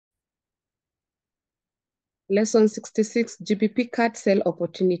Lesson 66, GBP card sell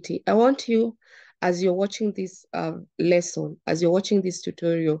opportunity. I want you, as you're watching this lesson, as you're watching this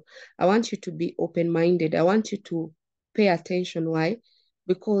tutorial, I want you to be open-minded. I want you to pay attention. Why?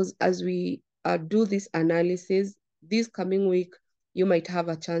 Because as we do this analysis, this coming week, you might have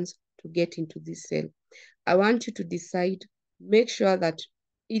a chance to get into this sell. I want you to decide, make sure that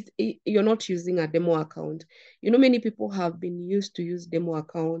you're not using a demo account. You know, many people have been used to use demo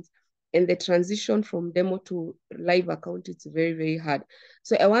accounts, and the transition from demo to live account, it's very, very hard.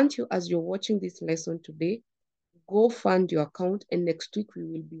 So I want you, as you're watching this lesson today, go fund your account, and next week we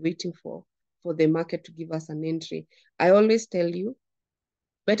will be waiting for the market to give us an entry. I always tell you,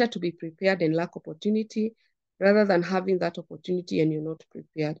 better to be prepared and lack opportunity rather than having that opportunity and you're not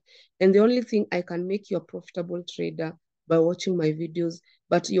prepared. And the only thing I can make you a profitable trader by watching my videos,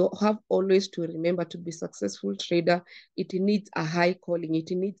 but you have always to remember, to be successful trader, it needs a high calling,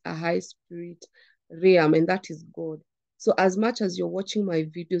 it needs a high spirit realm, and that is God. So as much as you're watching my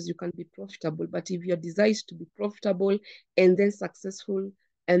videos, you can be profitable, but if your desire is to be profitable and then successful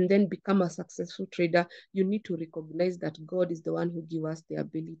and then become a successful trader, you need to recognize that God is the one who gives us the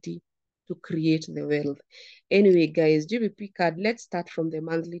ability to create the wealth. Anyway, guys, GBP card, let's start from the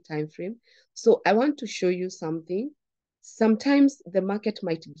monthly time frame. So I want to show you something. Sometimes the market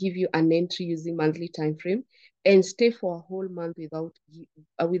might give you an entry using monthly time frame and stay for a whole month without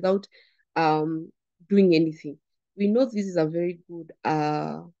doing anything. We know this is a very good,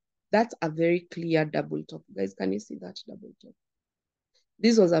 that's a very clear double top. Guys, can you see that double top?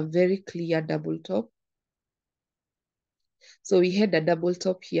 This was a very clear double top. So we had a double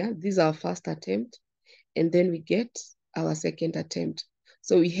top here. This is our first attempt. And then we get our second attempt.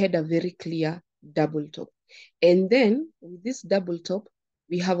 So we had a very clear double top. And then with this double top,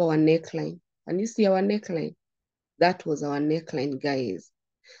 we have our neckline. Can you see our neckline? That was our neckline, guys.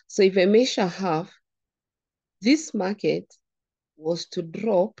 So if I measure half, this market was to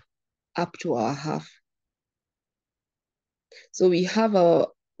drop up to our half. So we have our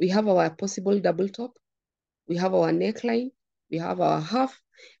possible double top, we have our neckline, we have our half,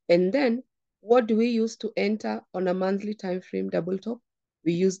 and then what do we use to enter on a monthly time frame double top?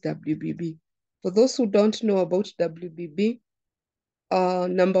 We use WBB. For those who don't know about WBB,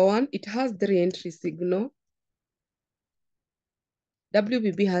 number one, it has the re-entry signal.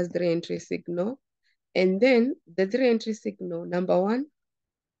 WBB has the re-entry signal, and then the re-entry signal, number one,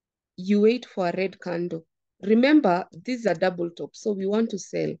 you wait for a red candle. Remember, these are double top, so we want to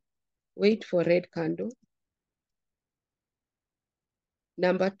sell. Wait for red candle.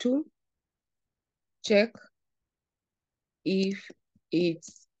 Number two, check if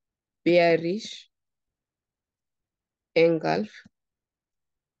it's bearish, engulf.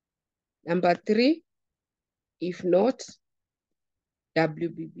 Number three, if not,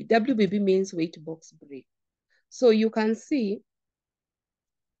 WBB. WBB means wait box break. So you can see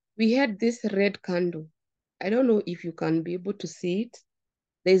we had this red candle. I don't know if you can be able to see it.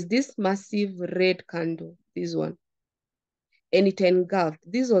 There's this massive red candle, this one. And it engulfed.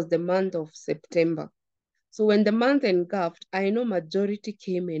 This was the month of September. So when the month engulfed, I know majority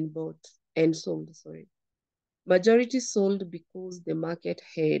came and bought and sold, sorry. Majority sold because the market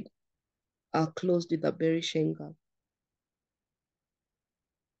had closed with a bearish engulf.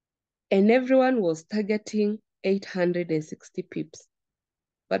 And everyone was targeting 860 pips.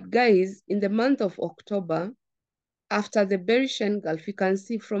 But guys, in the month of October, after the bearish engulf, you can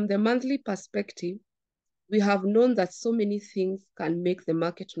see from the monthly perspective, we have known that so many things can make the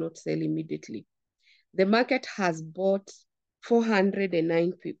market not sell immediately. The market has bought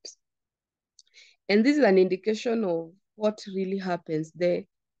 409 pips. And this is an indication of what really happens there.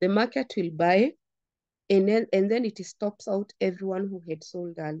 The market will buy, and then it stops out everyone who had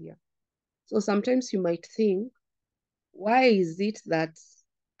sold earlier. So sometimes you might think, why is it that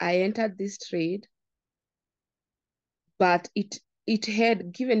I entered this trade, but it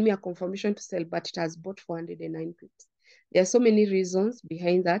had given me a confirmation to sell, but it has bought 409 pips? There are so many reasons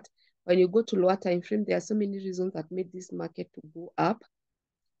behind that. When you go to lower time frame, there are so many reasons that made this market to go up.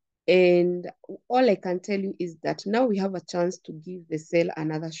 And all I can tell you is that now we have a chance to give the sell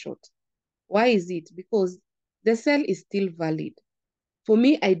another shot. Why is it? Because the sell is still valid. For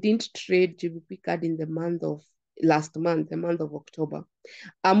me, I didn't trade GBP card in the month of last month, the month of October.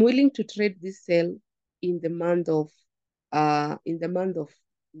 I'm willing to trade this sell in the month of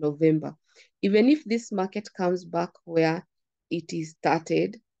November. Even if this market comes back where it is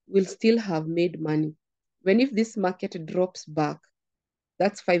started, we'll still have made money. When if this market drops back,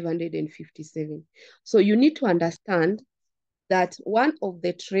 that's 557. So you need to understand that one of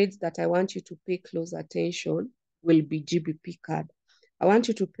the trades that I want you to pay close attention will be GBP card. I want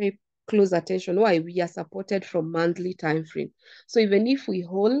you to pay close attention. Why? We are supported from monthly time frame. So even if we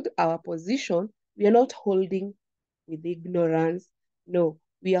hold our position, we are not holding with ignorance. No,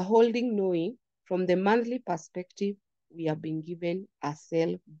 we are holding knowing from the monthly perspective, we are being given a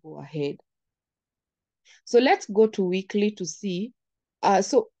sell go ahead. So let's go to weekly to see.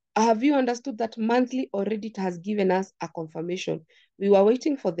 So have you understood that monthly already it has given us a confirmation? We were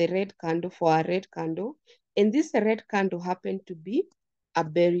waiting for the red candle, for a red candle, and this red candle happened to be a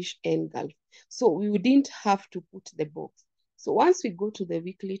bearish engulf. So we didn't have to put the box. So once we go to the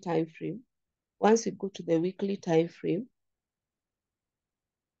weekly time frame,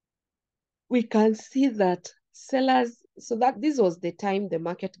 we can see that sellers, so that this was the time the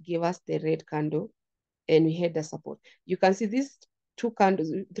market gave us the red candle and we had the support. You can see these three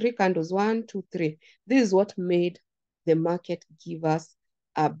candles, 1, 2, 3. This is what made the market give us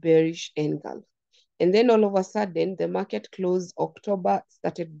a bearish engulf. And then all of a sudden, the market closed October,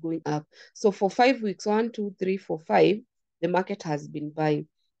 started going up. So for 5 weeks, 1, 2, 3, 4, 5, the market has been buying.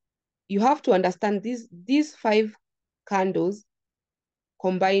 You have to understand these 5 candles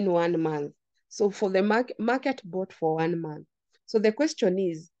combine 1 month. So for the market bought for 1 month. So the question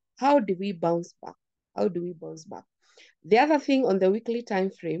is, how do we bounce back? How do we bounce back? The other thing on the weekly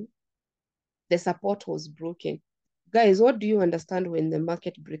time frame, the support was broken. Guys, what do you understand when the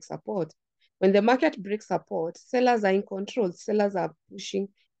market breaks support? When the market breaks support, sellers are in control. Sellers are pushing.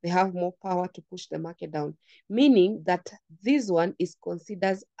 They have more power to push the market down, meaning that this one is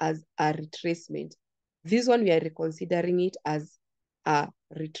considered as a retracement. This one, we are reconsidering it as a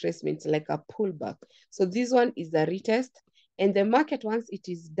retracement, like a pullback. So this one is a retest. And the market, once it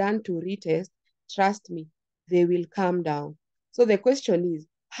is done to retest, trust me, they will come down. So the question is,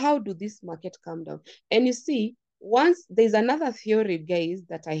 how do this market come down? And you see, once there's another theory, guys,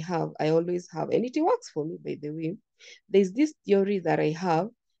 that I always have, and it works for me, by the way. There's this theory that I have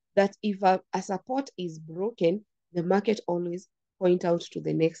that if a support is broken, the market always point out to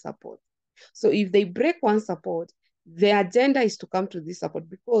the next support. So if they break one support, the agenda is to come to this support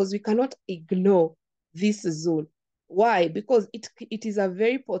because we cannot ignore this zone. Why? Because it is a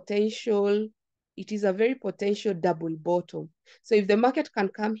very potential double bottom. So if the market can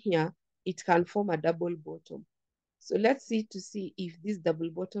come here, it can form a double bottom. So let's see to see if this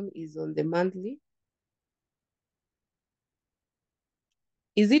double bottom is on the monthly.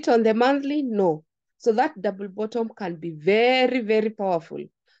 Is it on the monthly? No. So that double bottom can be very, very powerful.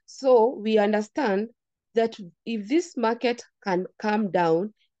 So we understand that if this market can come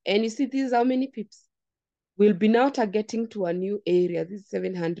down, and you see this is how many pips? We'll be now targeting to a new area. This is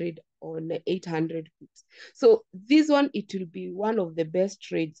 700 on 800 pips. So this one, it will be one of the best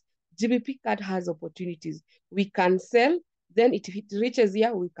trades. GBP card has opportunities. We can sell, then if it reaches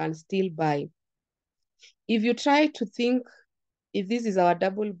here, we can still buy. If you try to think, if this is our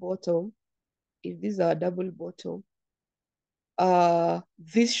double bottom, this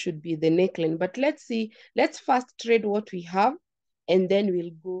should be the neckline. But let's see, let's first trade what we have, and then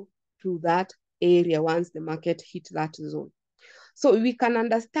we'll go to that area once the market hit that zone. So we can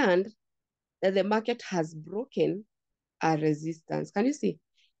understand that the market has broken a resistance. Can you see?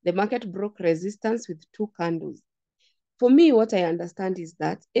 The market broke resistance with 2 candles. For me, what I understand is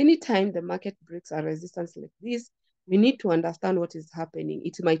that anytime the market breaks a resistance like this, we need to understand what is happening.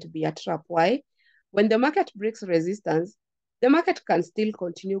 It might be a trap. Why? When the market breaks resistance, the market can still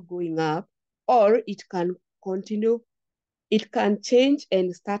continue going up, or it can change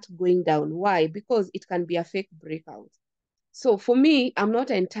and start going down. Why? Because it can be a fake breakout. So for me, I'm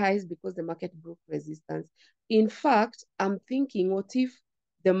not enticed because the market broke resistance. In fact, I'm thinking, what if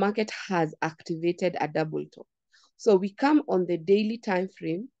the market has activated a double top? So we come on the daily time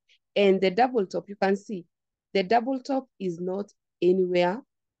frame, and the double top, you can see, the double top is not anywhere.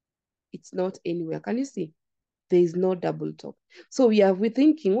 It's not anywhere. Can you see? There is no double top. So we're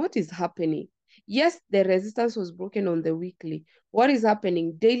thinking, what is happening? Yes, the resistance was broken on the weekly. What is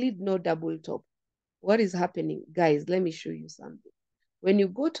happening? Daily, no double top. What is happening? Guys, let me show you something. When you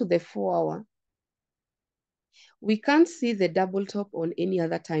go to the 4-hour, we can't see the double top on any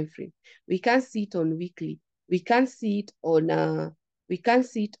other time frame. We can't see it on weekly. We can't see it on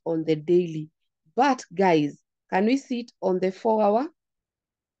the daily. But guys, can we see it on the 4-hour?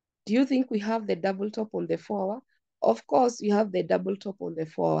 Do you think we have the double top on the 4-hour? Of course, we have the double top on the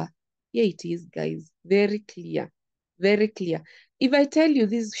 4-hour. Here it is, guys. Very clear. Very clear. If I tell you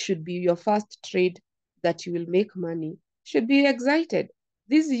this should be your first trade that you will make money, should be excited.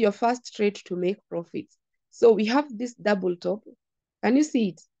 This is your first trade to make profits. So we have this double top. Can you see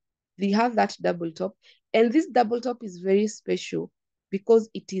it? We have that double top. And this double top is very special because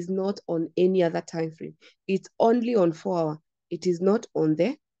it is not on any other time frame. It's only on 4-hour. It is not on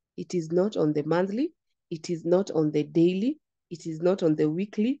the It is not on the monthly. It is not on the daily. It is not on the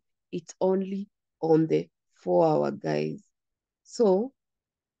weekly. It's only on the 4-hour, guys. So,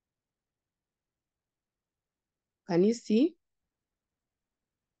 can you see?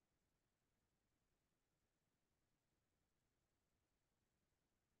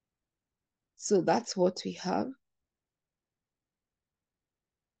 So that's what we have.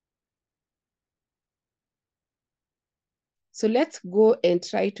 So let's go and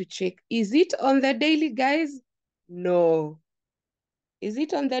try to check. Is it on the daily, guys? No. Is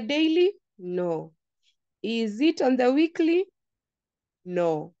it on the daily? No. Is it on the weekly?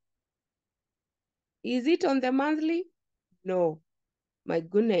 No. Is it on the monthly? No. My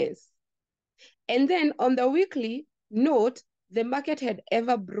goodness. And then on the weekly, note the market had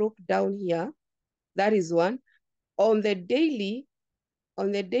ever broke down here. That is one. On the daily,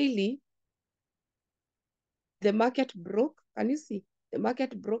 the market broke. Can you see? The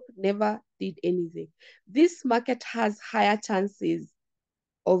market broke, never did anything. This market has higher chances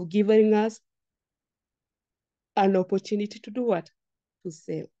of giving us an opportunity to do what? To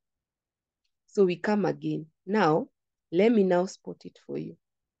sell. So we come again. Now, let me now spot it for you.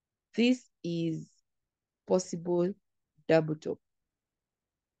 This is possible double top.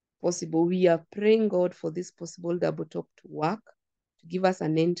 Possible. We are praying God for this possible double top to work, to give us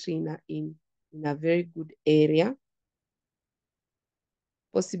an entry in a very good area.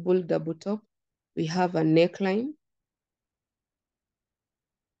 Possible double top. We have a neckline.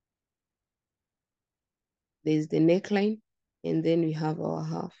 There's the neckline, and then we have our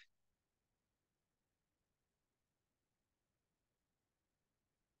half.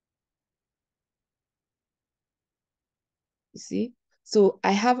 You see? So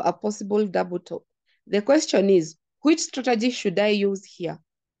I have a possible double top. The question is, which strategy should I use here?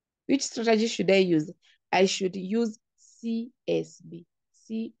 Which strategy should I use? I should use CSB.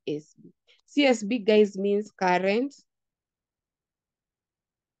 CSB. CSB, guys, means current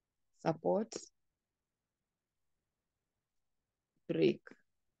support break.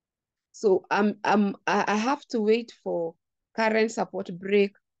 So I have to wait for current support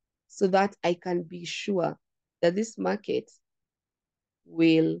break so that I can be sure that this market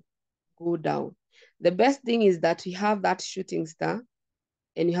will go down. The best thing is that we have that shooting star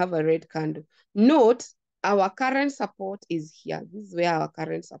and you have a red candle. Note, our current support is here. This is where our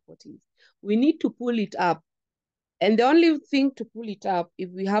current support is. We need to pull it up. And the only thing to pull it up, if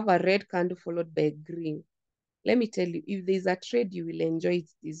we have a red candle followed by green, let me tell you, if there's a trade you will enjoy,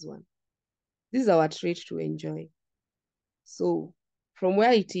 it's this one. This is our trade to enjoy. So from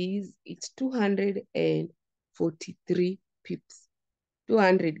where it is, it's 243 pips.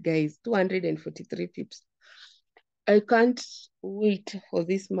 200, guys, 243 pips. I can't wait for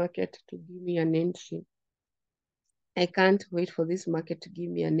this market to give me an entry. I can't wait for this market to give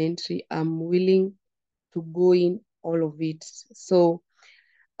me an entry. I'm willing to go in all of it. So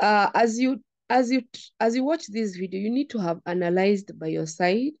as you watch this video, you need to have analyzed by your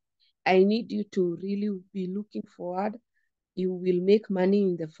side. I need you to really be looking forward. You will make money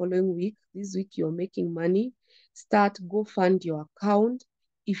in the following week. This week you're making money. Go fund your account.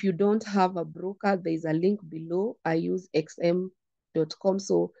 If you don't have a broker, there's a link below. I use xm.com.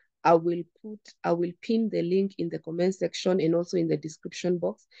 So I will pin the link in the comment section and also in the description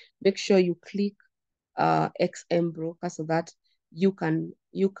box. Make sure you click XM broker so that you can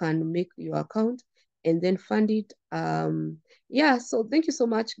make your account and then fund it. Yeah, so thank you so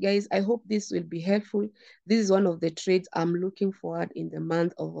much, guys. I hope this will be helpful. This is one of the trades I'm looking forward in the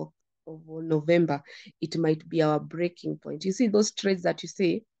month of November. It might be our breaking point. You see those trades that you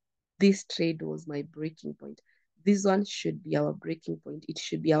say, this trade was my breaking point. This one should be our breaking point. It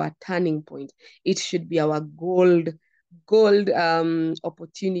should be our turning point. It should be our gold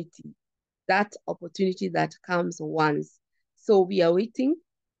opportunity. That opportunity that comes once. So we are waiting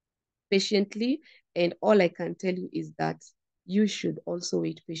patiently. And all I can tell you is that you should also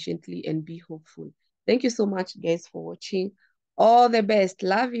wait patiently and be hopeful. Thank you so much, guys, for watching. All the best.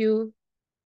 Love you.